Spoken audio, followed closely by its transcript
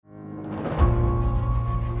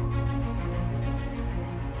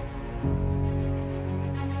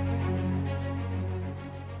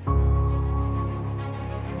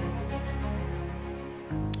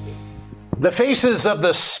The faces of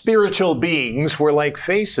the spiritual beings were like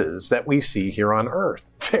faces that we see here on earth.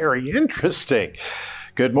 Very interesting.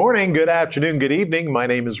 Good morning, good afternoon, good evening. My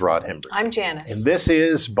name is Rod Hembree. I'm Janice. And this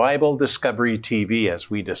is Bible Discovery TV as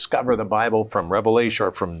we discover the Bible from Revelation,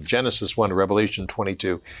 or from Genesis 1 to Revelation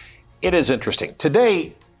 22. It is interesting.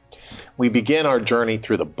 Today, we begin our journey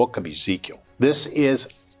through the book of Ezekiel. This is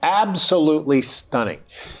absolutely stunning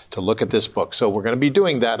to look at this book. So we're going to be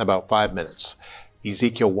doing that in about 5 minutes.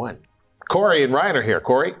 Ezekiel 1. Corey and Ryan are here.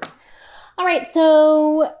 Corey? All right,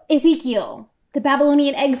 so Ezekiel, the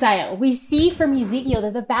Babylonian exile. We see from Ezekiel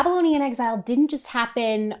that the Babylonian exile didn't just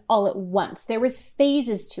happen all at once. There was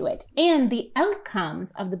phases to it, and the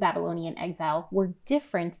outcomes of the Babylonian exile were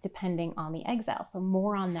different depending on the exile. So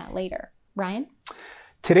more on that later. Ryan?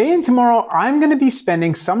 Today and tomorrow, I'm going to be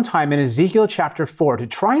spending some time in Ezekiel chapter 4 to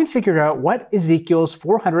try and figure out what Ezekiel's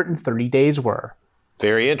 430 days were.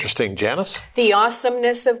 Very interesting. Janice? The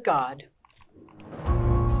awesomeness of God.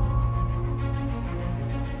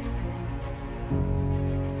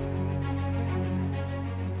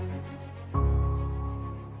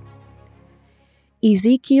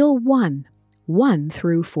 Ezekiel 1, 1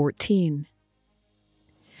 through 14.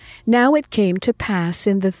 Now it came to pass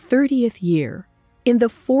in the 30th year, in the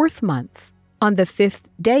 4th month, on the 5th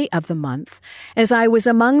day of the month, as I was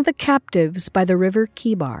among the captives by the river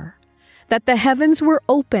Chebar, that the heavens were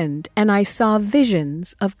opened, and I saw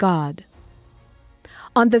visions of God.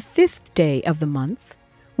 On the 5th day of the month,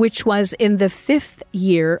 which was in the 5th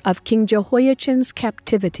year of King Jehoiachin's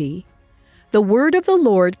captivity, the word of the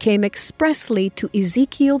Lord came expressly to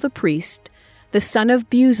Ezekiel the priest, the son of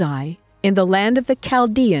Buzi, in the land of the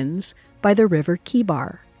Chaldeans by the river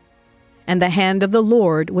Chebar. And the hand of the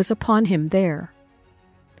Lord was upon him there.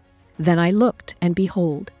 Then I looked, and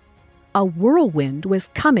behold, a whirlwind was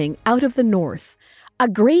coming out of the north, a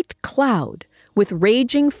great cloud with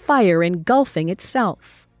raging fire engulfing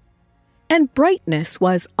itself. And brightness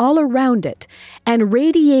was all around it, and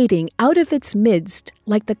radiating out of its midst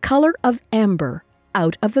like the color of amber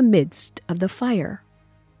out of the midst of the fire.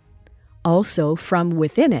 Also from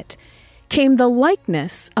within it came the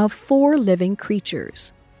likeness of 4 living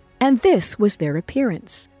creatures, and this was their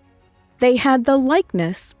appearance. They had the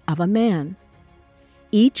likeness of a man.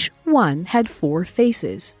 Each one had 4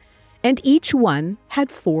 faces, and each one had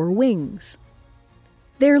 4 wings.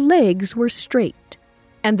 Their legs were straight,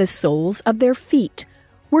 and the soles of their feet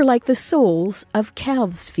were like the soles of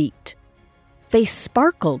calves' feet. They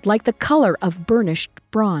sparkled like the color of burnished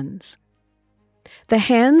bronze. The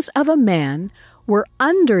hands of a man were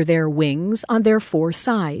under their wings on their 4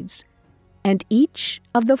 sides, and each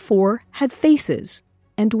of the 4 had faces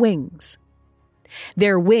and wings.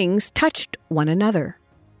 Their wings touched one another.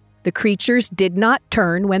 The creatures did not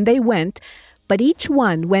turn when they went, but each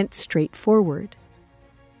one went straight forward.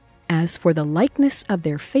 As for the likeness of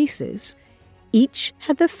their faces, each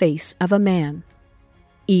had the face of a man.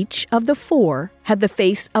 Each of the 4 had the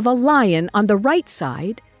face of a lion on the right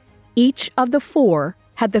side. Each of the 4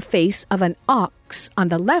 had the face of an ox on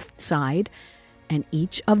the left side, and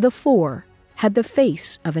each of the 4 had the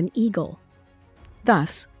face of an eagle.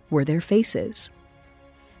 Thus were their faces.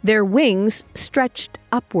 Their wings stretched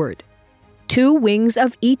upward. 2 wings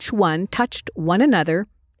of each one touched one another,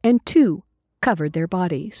 and 2 covered their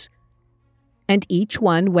bodies. And each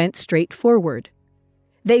one went straight forward.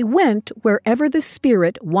 They went wherever the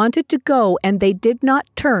Spirit wanted to go, and they did not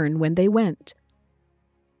turn when they went.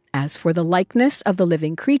 As for the likeness of the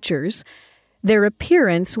living creatures, their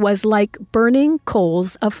appearance was like burning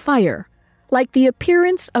coals of fire, like the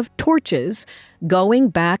appearance of torches going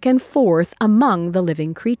back and forth among the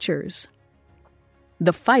living creatures.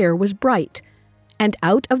 The fire was bright, and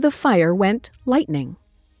out of the fire went lightning.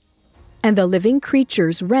 And the living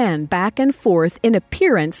creatures ran back and forth in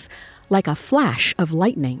appearance like a flash of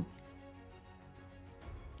lightning.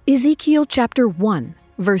 Ezekiel chapter 1,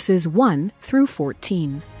 verses 1 through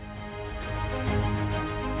 14.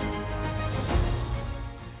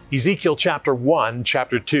 Ezekiel chapter 1,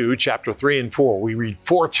 chapter 2, chapter 3, and 4. We read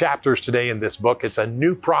 4 chapters today in this book. It's a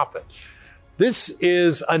new prophet. This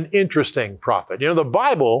is an interesting prophet. You know, the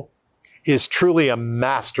Bible is truly a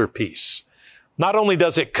masterpiece. Not only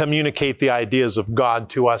does it communicate the ideas of God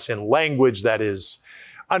to us in language that is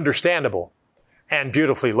understandable and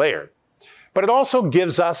beautifully layered, but it also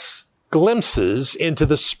gives us glimpses into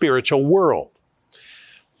the spiritual world.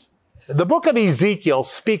 The book of Ezekiel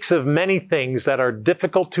speaks of many things that are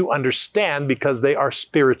difficult to understand because they are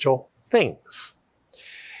spiritual things.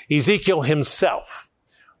 Ezekiel himself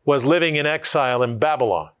was living in exile in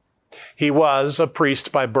Babylon. He was a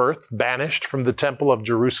priest by birth, banished from the temple of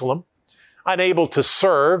Jerusalem, unable to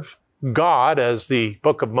serve God as the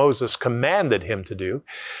book of Moses commanded him to do.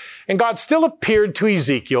 And God still appeared to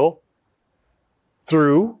Ezekiel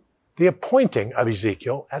through the appointing of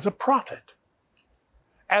Ezekiel as a prophet.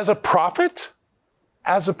 As a prophet?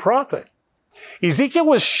 As a prophet. Ezekiel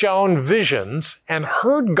was shown visions and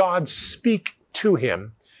heard God speak to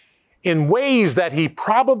him in ways that he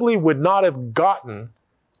probably would not have gotten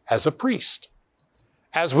as a priest.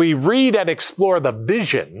 As we read and explore the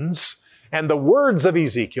visions and the words of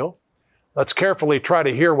Ezekiel, let's carefully try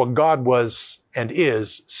to hear what God was and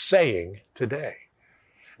is saying today.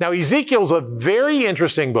 Now, Ezekiel's a very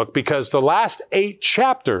interesting book because the last 8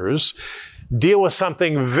 chapters deal with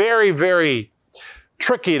something very, very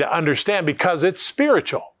tricky to understand because it's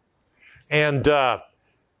spiritual. And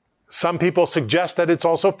some people suggest that it's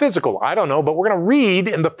also physical. I don't know, but we're going to read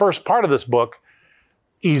in the first part of this book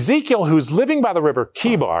Ezekiel, who's living by the river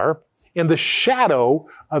Kibar in the shadow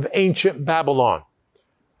of ancient Babylon.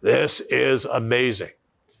 This is amazing.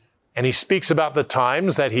 And he speaks about the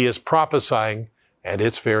times that he is prophesying, and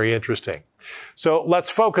it's very interesting. So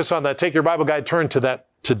let's focus on that. Take your Bible guide, turn to that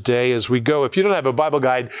today as we go. If you don't have a Bible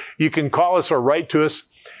guide, you can call us or write to us,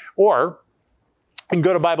 or you can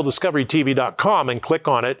go to BibleDiscoveryTV.com and click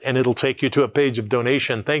on it, and it'll take you to a page of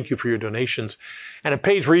donation. Thank you for your donations. And a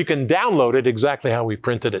page where you can download it exactly how we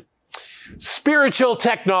printed it. Spiritual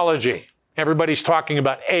technology. Everybody's talking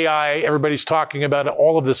about AI. Everybody's talking about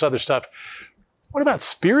all of this other stuff. What about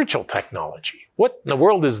spiritual technology? What in the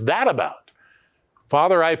world is that about?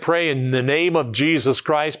 Father, I pray in the name of Jesus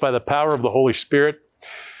Christ, by the power of the Holy Spirit,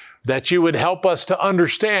 that you would help us to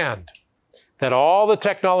understand that all the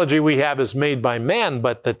technology we have is made by man,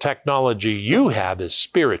 but the technology you have is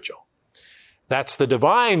spiritual. That's the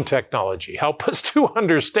divine technology. Help us to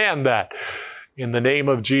understand that in the name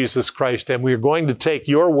of Jesus Christ. And we're going to take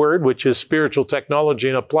your word, which is spiritual technology,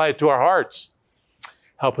 and apply it to our hearts.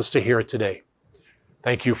 Help us to hear it today.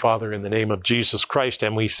 Thank you, Father, in the name of Jesus Christ.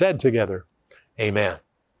 And we said together, amen.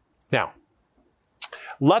 Now,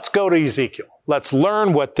 let's go to Ezekiel. Let's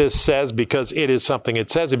learn what this says because it is something. It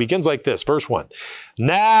says, it begins like this, verse 1.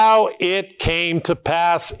 Now it came to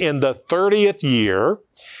pass in the 30th year,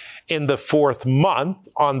 in the 4th month,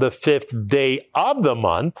 on the 5th day of the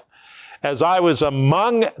month, as I was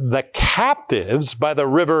among the captives by the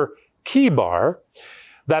river Kibar,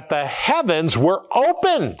 that the heavens were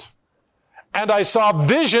opened, and I saw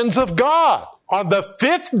visions of God. On the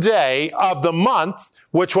 5th day of the month,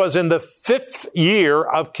 which was in the 5th year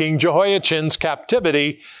of King Jehoiachin's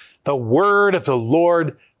captivity, the word of the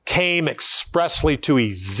Lord came expressly to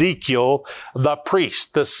Ezekiel, the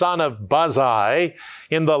priest, the son of Buzi,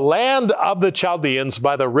 in the land of the Chaldeans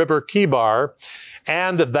by the river Kibar,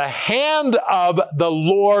 and the hand of the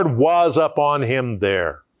Lord was upon him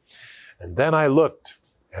there. And then I looked,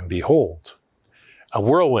 and behold, a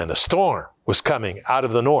whirlwind, a storm, was coming out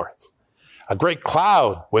of the north. A great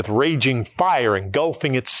cloud with raging fire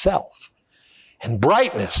engulfing itself. And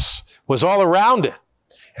brightness was all around it,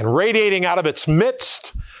 and radiating out of its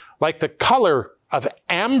midst like the color of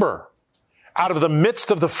amber out of the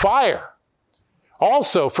midst of the fire.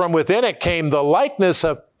 Also from within it came the likeness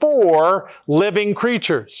of 4 living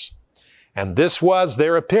creatures. And this was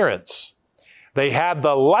their appearance. They had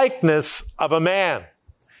the likeness of a man.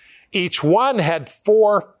 Each one had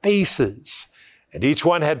 4 faces, and each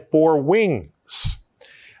one had 4 wings.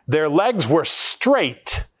 Their legs were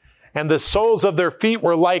straight, and the soles of their feet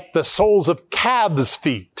were like the soles of calves'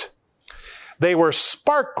 feet. They were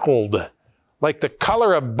sparkled like the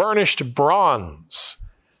color of burnished bronze.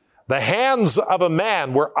 The hands of a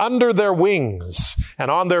man were under their wings and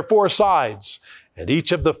on their 4 sides, and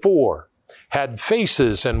each of the 4 had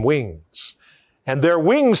faces and wings. And their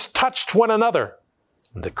wings touched one another.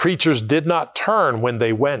 And the creatures did not turn when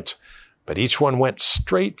they went, but each one went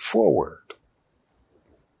straight forward.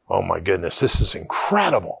 Oh my goodness, this is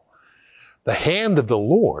incredible. The hand of the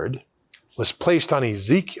Lord was placed on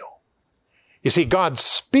Ezekiel. You see, God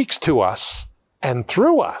speaks to us and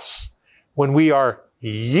through us when we are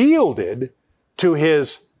yielded to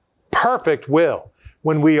his perfect will.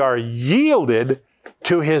 When we are yielded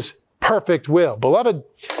to his perfect will. Beloved,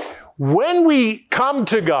 when we come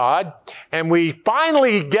to God and we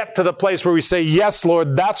finally get to the place where we say, yes,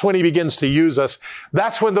 Lord, that's when he begins to use us.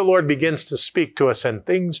 That's when the Lord begins to speak to us and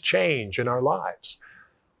things change in our lives.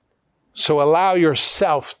 So allow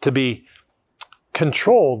yourself to be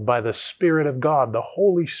controlled by the Spirit of God, the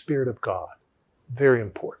Holy Spirit of God. Very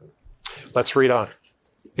important. Let's read on.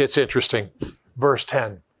 It's interesting. Verse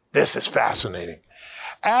 10. This is fascinating.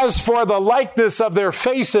 As for the likeness of their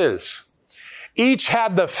faces, each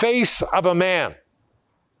had the face of a man.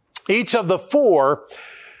 Each of the 4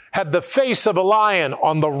 had the face of a lion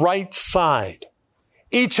on the right side.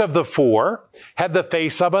 Each of the 4 had the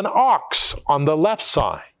face of an ox on the left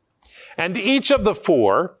side. And each of the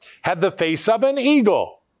 4 had the face of an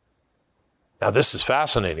eagle. Now this is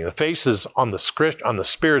fascinating. The faces on the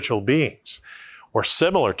spiritual beings were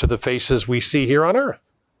similar to the faces we see here on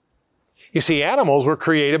earth. You see, animals were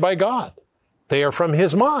created by God. They are from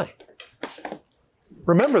His mind.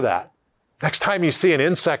 Remember that. Next time you see an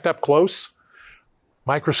insect up close,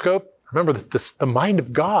 microscope, remember that the mind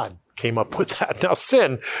of God came up with that. Now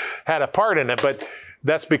sin had a part in it, but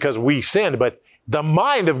that's because we sinned. But the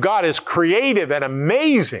mind of God is creative and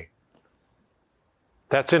amazing.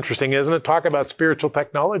 That's interesting, isn't it? Talk about spiritual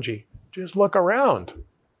technology. Just look around.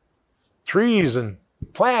 Trees and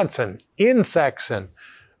plants and insects and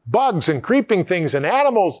bugs and creeping things and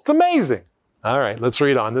animals. It's amazing. All right, let's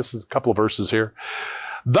read on. This is a couple of verses here.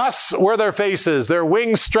 Thus were their faces, their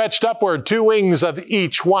wings stretched upward. 2 wings of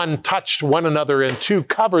each one touched one another, and 2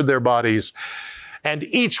 covered their bodies. And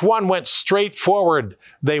each one went straight forward.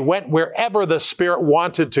 They went wherever the Spirit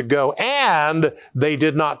wanted to go, and they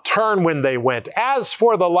did not turn when they went. As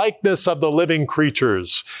for the likeness of the living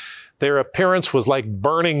creatures, their appearance was like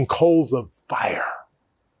burning coals of fire,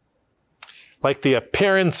 like the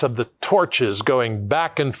appearance of the torches going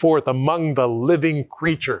back and forth among the living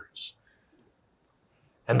creatures.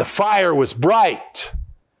 And the fire was bright,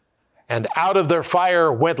 and out of their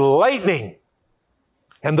fire went lightning.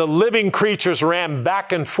 And the living creatures ran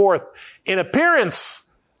back and forth in appearance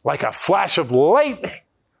like a flash of lightning.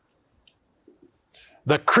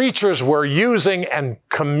 The creatures were using and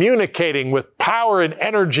communicating with power and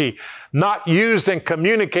energy not used and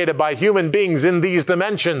communicated by human beings in these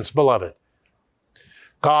dimensions, beloved.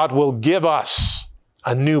 God will give us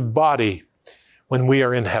a new body when we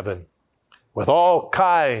are in heaven with all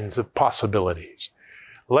kinds of possibilities.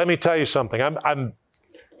 Let me tell you something. I'm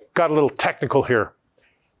got a little technical here.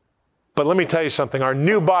 But let me tell you something. Our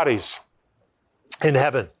new bodies in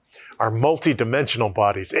heaven are multidimensional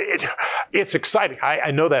bodies. It's exciting.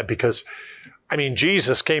 I know that because,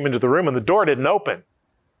 Jesus came into the room and the door didn't open.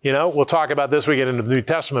 We'll talk about this when we get into the New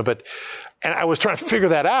Testament, and I was trying to figure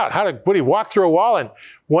that out. Would he walk through a wall? And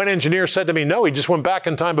one engineer said to me, no, he just went back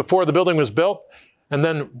in time before the building was built and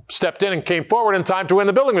then stepped in and came forward in time to when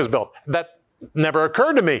the building was built. That never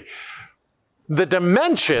occurred to me. The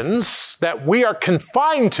dimensions that we are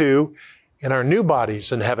confined to in our new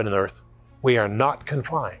bodies in heaven and earth, we are not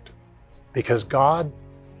confined because God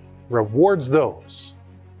rewards those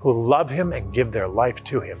who love Him and give their life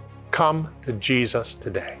to Him. Come to Jesus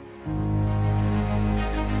today.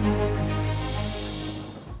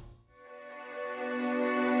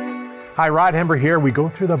 Hi, Rod Hember here. We go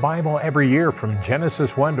through the Bible every year from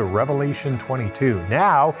Genesis 1 to Revelation 22.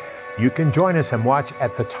 Now, you can join us and watch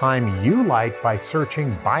at the time you like by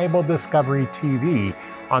searching Bible Discovery TV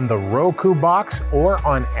on the Roku box or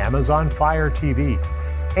on Amazon Fire TV.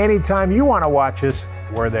 Anytime you want to watch us,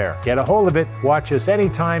 we're there. Get a hold of it. Watch us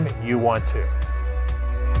anytime you want to.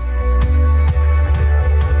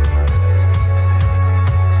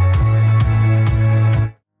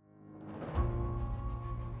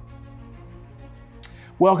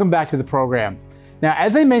 Welcome back to the program. Now,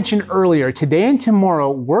 as I mentioned earlier, today and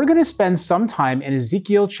tomorrow, we're going to spend some time in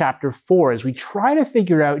Ezekiel chapter 4 as we try to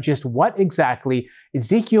figure out just what exactly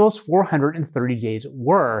Ezekiel's 430 days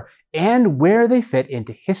were and where they fit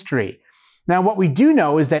into history. Now, what we do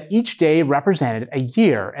know is that each day represented a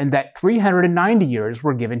year and that 390 years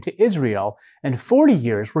were given to Israel and 40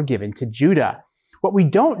 years were given to Judah. What we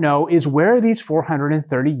don't know is where these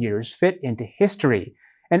 430 years fit into history.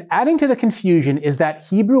 And adding to the confusion is that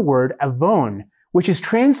Hebrew word avon, which is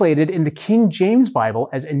translated in the King James Bible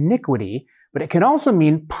as iniquity, but it can also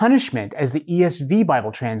mean punishment as the ESV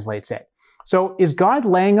Bible translates it. So is God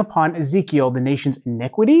laying upon Ezekiel the nation's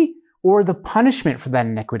iniquity or the punishment for that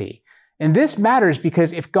iniquity? And this matters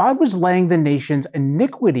because if God was laying the nation's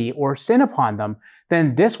iniquity or sin upon them,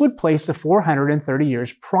 then this would place the 430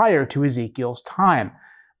 years prior to Ezekiel's time.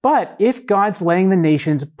 But if God's laying the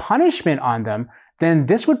nation's punishment on them, then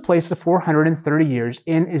this would place the 430 years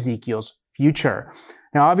in Ezekiel's future.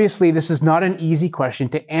 Now, obviously, this is not an easy question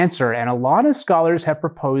to answer, and a lot of scholars have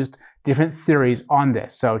proposed different theories on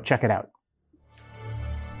this, so check it out.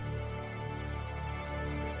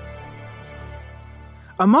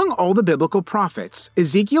 Among all the biblical prophets,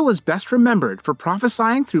 Ezekiel is best remembered for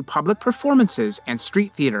prophesying through public performances and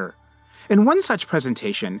street theater. In one such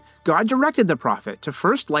presentation, God directed the prophet to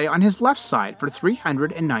first lay on his left side for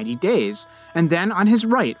 390 days, and then on his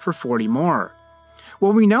right for 40 more.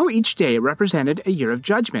 Well, we know each day represented a year of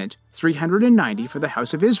judgment, 390 for the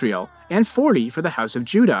house of Israel and 40 for the house of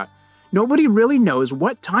Judah. Nobody really knows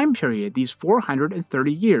what time period these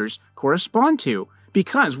 430 years correspond to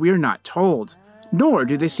because we are not told, nor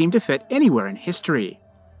do they seem to fit anywhere in history.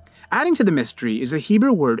 Adding to the mystery is the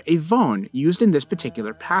Hebrew word avon used in this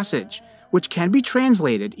particular passage, which can be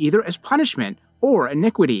translated either as punishment or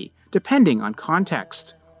iniquity, depending on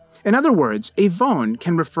context. In other words, avon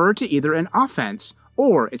can refer to either an offense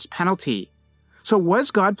or its penalty. So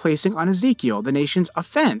was God placing on Ezekiel the nation's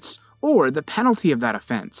offense or the penalty of that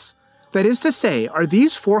offense? That is to say, are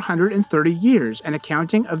these 430 years an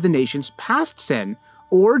accounting of the nation's past sin,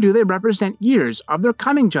 or do they represent years of their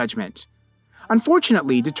coming judgment?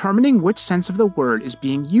 Unfortunately, determining which sense of the word is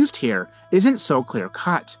being used here isn't so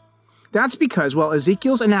clear-cut. That's because while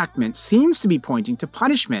Ezekiel's enactment seems to be pointing to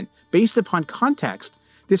punishment based upon context,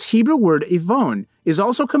 this Hebrew word avon is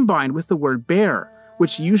also combined with the word bear,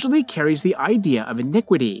 which usually carries the idea of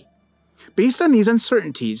iniquity. Based on these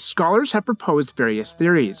uncertainties, scholars have proposed various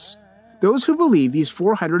theories. Those who believe these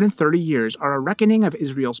 430 years are a reckoning of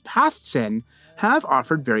Israel's past sin have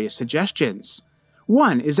offered various suggestions.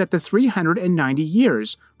 One is that the 390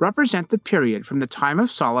 years represent the period from the time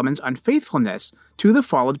of Solomon's unfaithfulness to the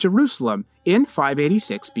fall of Jerusalem in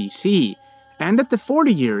 586 BC, and that the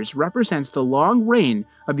 40 years represents the long reign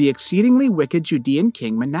of the exceedingly wicked Judean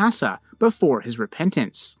king Manasseh before his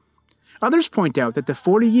repentance. Others point out that the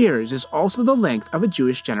 40 years is also the length of a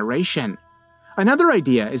Jewish generation. Another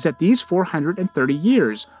idea is that these 430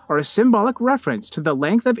 years are a symbolic reference to the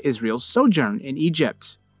length of Israel's sojourn in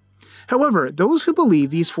Egypt. However, those who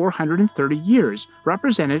believe these 430 years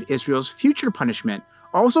represented Israel's future punishment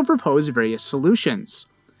also propose various solutions.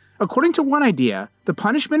 According to one idea, the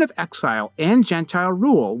punishment of exile and Gentile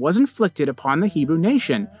rule was inflicted upon the Hebrew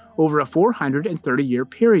nation over a 430-year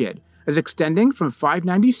period, as extending from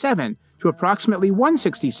 597 to approximately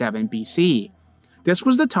 167 BC. This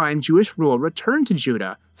was the time Jewish rule returned to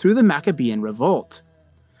Judah through the Maccabean revolt.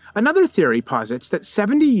 Another theory posits that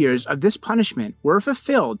 70 years of this punishment were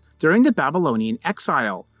fulfilled during the Babylonian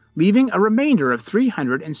exile, leaving a remainder of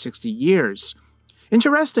 360 years.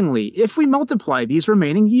 Interestingly, if we multiply these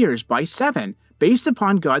remaining years by 7, based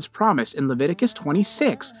upon God's promise in Leviticus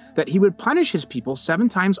 26 that he would punish his people 7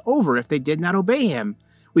 times over if they did not obey him,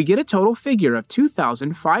 we get a total figure of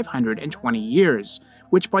 2,520 years,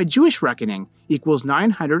 which by Jewish reckoning equals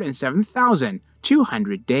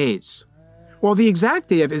 907,200 days. While the exact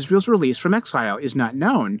day of Israel's release from exile is not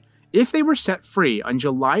known, if they were set free on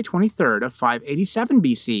July 23rd of 587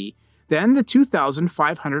 BC, then the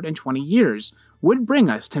 2,520 years would bring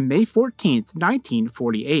us to May 14th,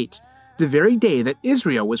 1948, the very day that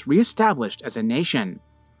Israel was reestablished as a nation.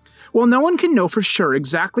 While no one can know for sure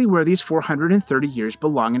exactly where these 430 years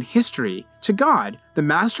belong in history, to God, the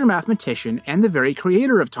master mathematician and the very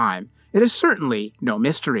creator of time, it is certainly no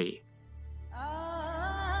mystery.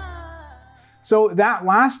 So that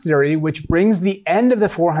last theory, which brings the end of the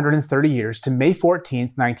 430 years to May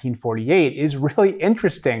 14th, 1948, is really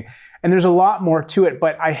interesting. And there's a lot more to it,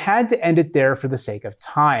 but I had to end it there for the sake of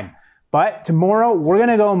time. But tomorrow, we're going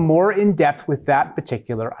to go more in depth with that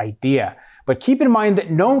particular idea. But keep in mind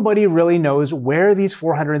that nobody really knows where these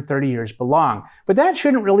 430 years belong. But that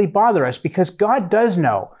shouldn't really bother us because God does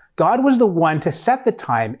know. God was the one to set the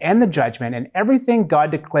time and the judgment, and everything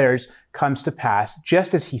God declares comes to pass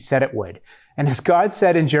just as he said it would. And as God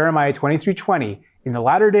said in Jeremiah 23:20, in the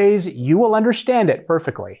latter days, you will understand it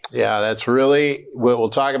perfectly. Yeah, that's really, we'll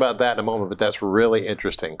talk about that in a moment, but that's really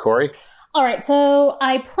interesting. Corey? All right, so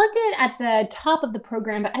I plugged it at the top of the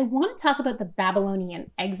program, but I want to talk about the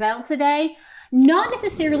Babylonian exile today. Not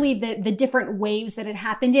necessarily the different waves that it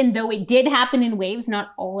happened in, though it did happen in waves,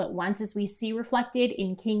 not all at once, as we see reflected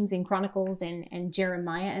in Kings and Chronicles and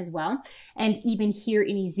Jeremiah as well, and even here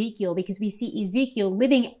in Ezekiel, because we see Ezekiel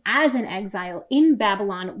living as an exile in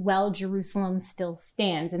Babylon while Jerusalem still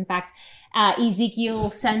stands. In fact, Ezekiel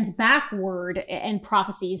sends back word and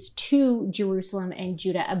prophecies to Jerusalem and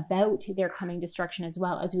Judah about their coming destruction as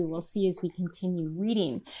well, as we will see as we continue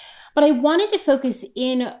reading. But I wanted to focus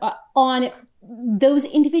in on those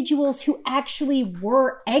individuals who actually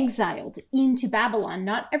were exiled into Babylon.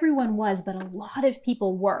 Not everyone was, but a lot of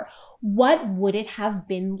people were. What would it have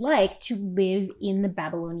been like to live in the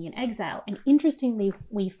Babylonian exile? And interestingly,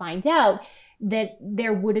 we find out that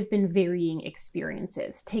there would have been varying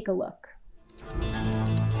experiences. Take a look.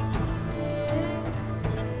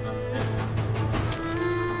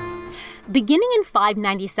 Beginning in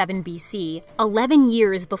 597 BC, 11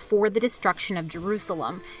 years before the destruction of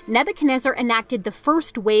Jerusalem, Nebuchadnezzar enacted the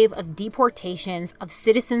first wave of deportations of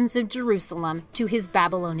citizens of Jerusalem to his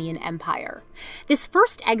Babylonian empire. This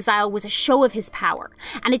first exile was a show of his power,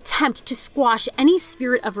 an attempt to squash any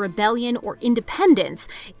spirit of rebellion or independence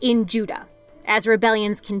in Judah. As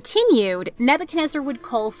rebellions continued, Nebuchadnezzar would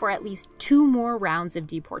call for at least 2 more rounds of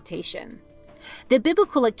deportation. The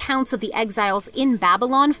biblical accounts of the exiles in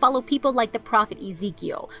Babylon follow people like the prophet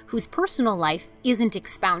Ezekiel, whose personal life isn't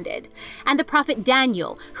expounded, and the prophet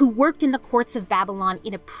Daniel, who worked in the courts of Babylon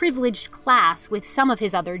in a privileged class with some of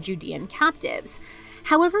his other Judean captives.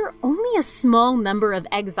 However, only a small number of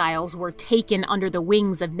exiles were taken under the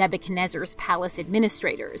wings of Nebuchadnezzar's palace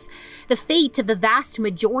administrators. The fate of the vast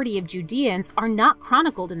majority of Judeans are not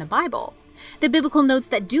chronicled in the Bible. The biblical notes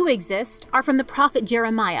that do exist are from the prophet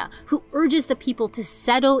Jeremiah, who urges the people to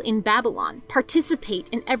settle in Babylon, participate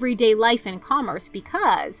in everyday life and commerce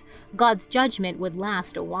because God's judgment would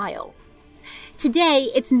last a while. Today,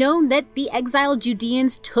 it's known that the exiled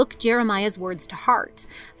Judeans took Jeremiah's words to heart.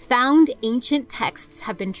 Found ancient texts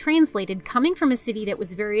have been translated coming from a city that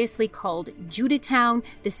was variously called Judahtown,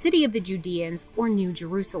 the city of the Judeans, or New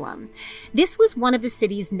Jerusalem. This was one of the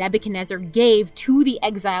cities Nebuchadnezzar gave to the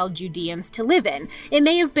exiled Judeans to live in. It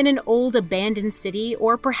may have been an old abandoned city,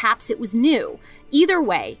 or perhaps it was new. Either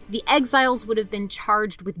way, the exiles would have been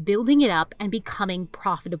charged with building it up and becoming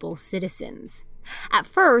profitable citizens. At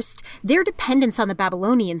first, their dependence on the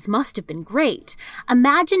Babylonians must have been great.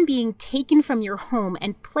 Imagine being taken from your home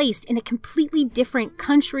and placed in a completely different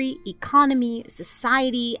country, economy,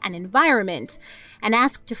 society, and environment, and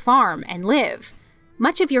asked to farm and live.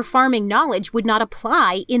 Much of your farming knowledge would not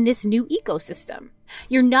apply in this new ecosystem.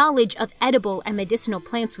 Your knowledge of edible and medicinal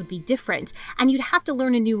plants would be different, and you'd have to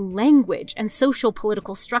learn a new language and social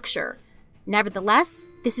political structure. Nevertheless,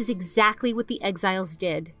 this is exactly what the exiles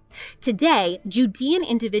did. Today, Judean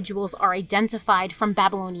individuals are identified from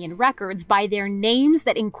Babylonian records by their names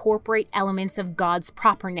that incorporate elements of God's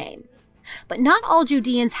proper name. But not all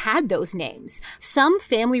Judeans had those names. Some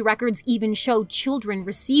family records even show children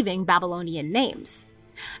receiving Babylonian names.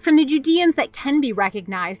 From the Judeans that can be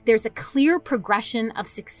recognized, there's a clear progression of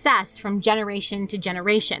success from generation to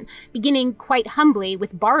generation, beginning quite humbly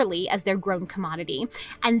with barley as their grown commodity,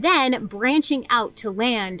 and then branching out to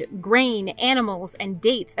land, grain, animals, and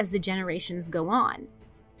dates as the generations go on.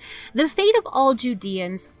 The fate of all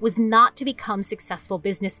Judeans was not to become successful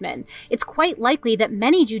businessmen. It's quite likely that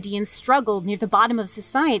many Judeans struggled near the bottom of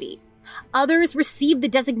society. Others received the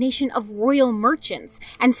designation of royal merchants,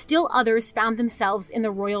 and still others found themselves in the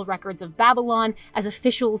royal records of Babylon as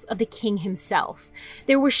officials of the king himself.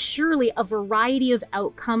 There was surely a variety of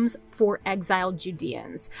outcomes for exiled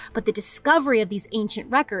Judeans, but the discovery of these ancient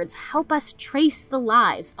records help us trace the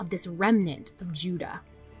lives of this remnant of Judah.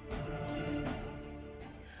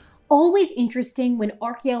 Always interesting when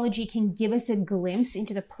archaeology can give us a glimpse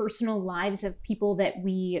into the personal lives of people that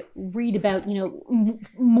we read about,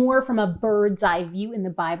 more from a bird's eye view in the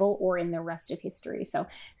Bible or in the rest of history. So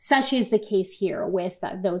such is the case here with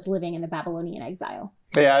those living in the Babylonian exile.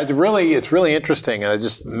 Yeah, it's really interesting. And I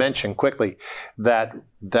just mentioned quickly that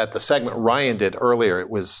the segment Ryan did earlier, it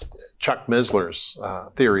was Chuck Misler's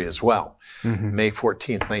theory as well, May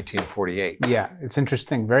 14th, 1948. Yeah, it's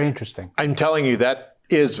interesting, very interesting. I'm telling you, that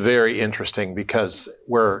is very interesting because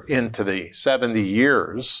we're into the 70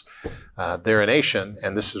 years. They're a nation,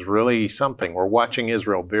 and this is really something. We're watching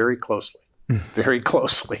Israel very closely. Very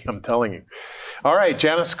closely, I'm telling you. All right,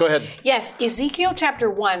 Janice, go ahead. Yes, Ezekiel chapter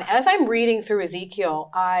 1. As I'm reading through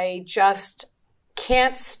Ezekiel, I just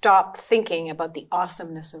can't stop thinking about the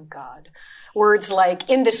awesomeness of God. Words like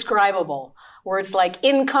indescribable, words like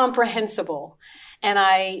incomprehensible. And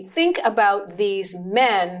I think about these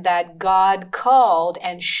men that God called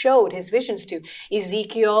and showed his visions to.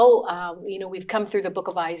 Ezekiel, we've come through the book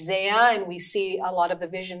of Isaiah and we see a lot of the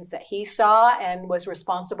visions that he saw and was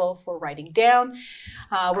responsible for writing down.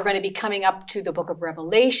 We're going to be coming up to the book of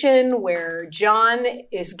Revelation where John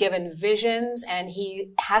is given visions and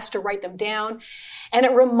he has to write them down. And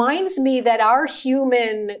it reminds me that our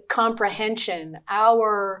human comprehension,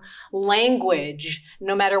 our language,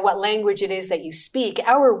 no matter what language it is that you speak,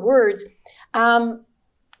 our words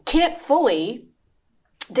can't fully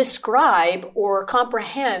describe or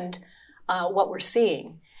comprehend what we're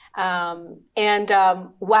seeing. While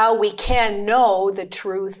we can know the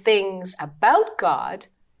true things about God,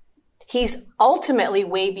 he's ultimately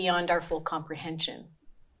way beyond our full comprehension.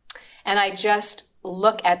 And I just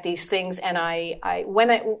look at these things and when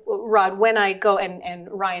I go, and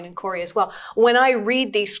Ryan and Corey as well, when I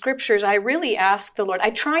read these scriptures, I really ask the Lord, I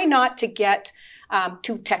try not to get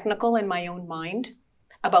too technical in my own mind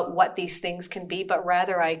about what these things can be, but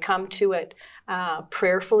rather I come to it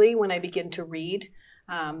prayerfully when I begin to read,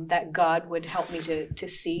 that God would help me to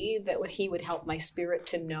see, that He would help my spirit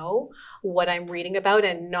to know what I'm reading about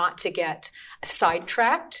and not to get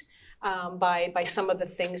sidetracked by some of the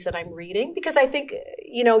things that I'm reading. Because I think,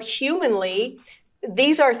 humanly,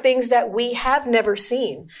 these are things that we have never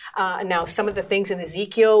seen. Now, some of the things in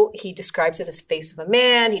Ezekiel, he describes it as face of a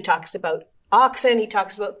man. He talks about oxen. He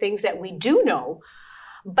talks about things that we do know.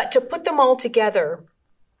 But to put them all together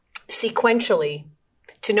sequentially,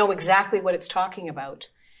 to know exactly what it's talking about,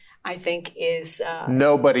 I think is...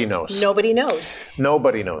 Nobody knows. Nobody knows.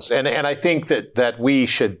 Nobody knows. And I think that we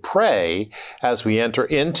should pray as we enter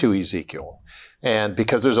into Ezekiel. And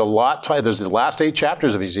because there's a lot, there's the last 8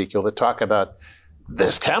 chapters of Ezekiel that talk about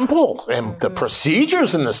this temple and the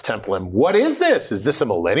procedures in this temple. And what is this? Is this a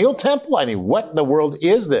millennial temple? I mean, what in the world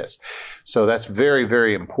is this? So that's very,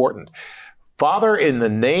 very important. Father, in the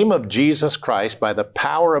name of Jesus Christ, by the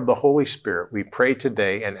power of the Holy Spirit, we pray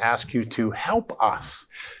today and ask you to help us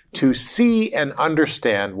to see and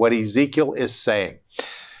understand what Ezekiel is saying.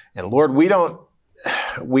 And Lord,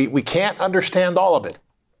 we can't understand all of it.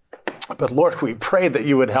 But Lord, we pray that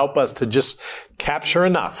you would help us to just capture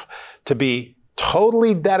enough to be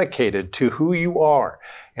totally dedicated to who you are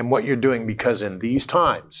and what you're doing, because in these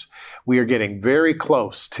times, we are getting very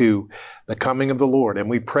close to the coming of the Lord. And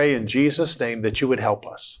we pray in Jesus' name that you would help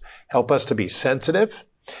us. Help us to be sensitive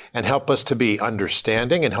and help us to be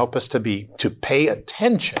understanding and help us to pay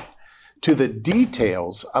attention to the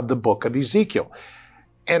details of the book of Ezekiel.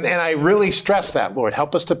 And I really stress that, Lord,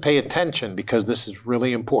 help us to pay attention because this is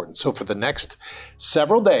really important. So for the next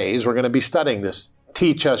several days, we're going to be studying this.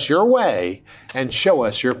 Teach us your way and show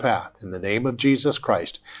us your path. In the name of Jesus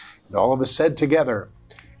Christ. And all of us said together,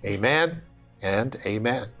 amen and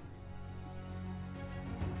amen.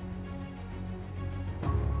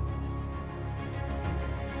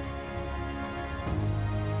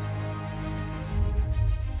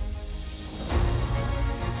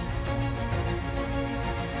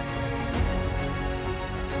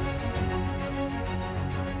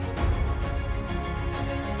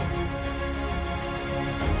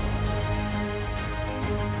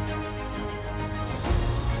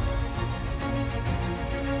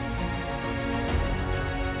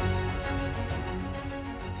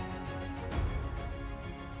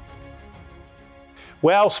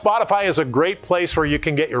 Well, Spotify is a great place where you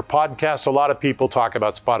can get your podcast. A lot of people talk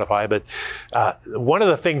about Spotify, but one of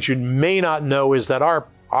the things you may not know is that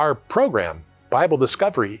our program, Bible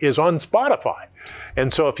Discovery, is on Spotify.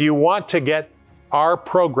 And so if you want to get our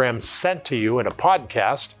program sent to you in a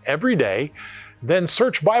podcast every day, then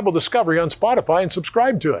search Bible Discovery on Spotify and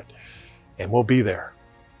subscribe to it, and we'll be there.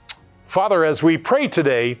 Father, as we pray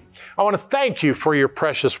today, I want to thank you for your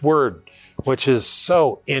precious word, which is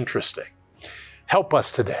so interesting. Help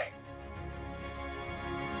us today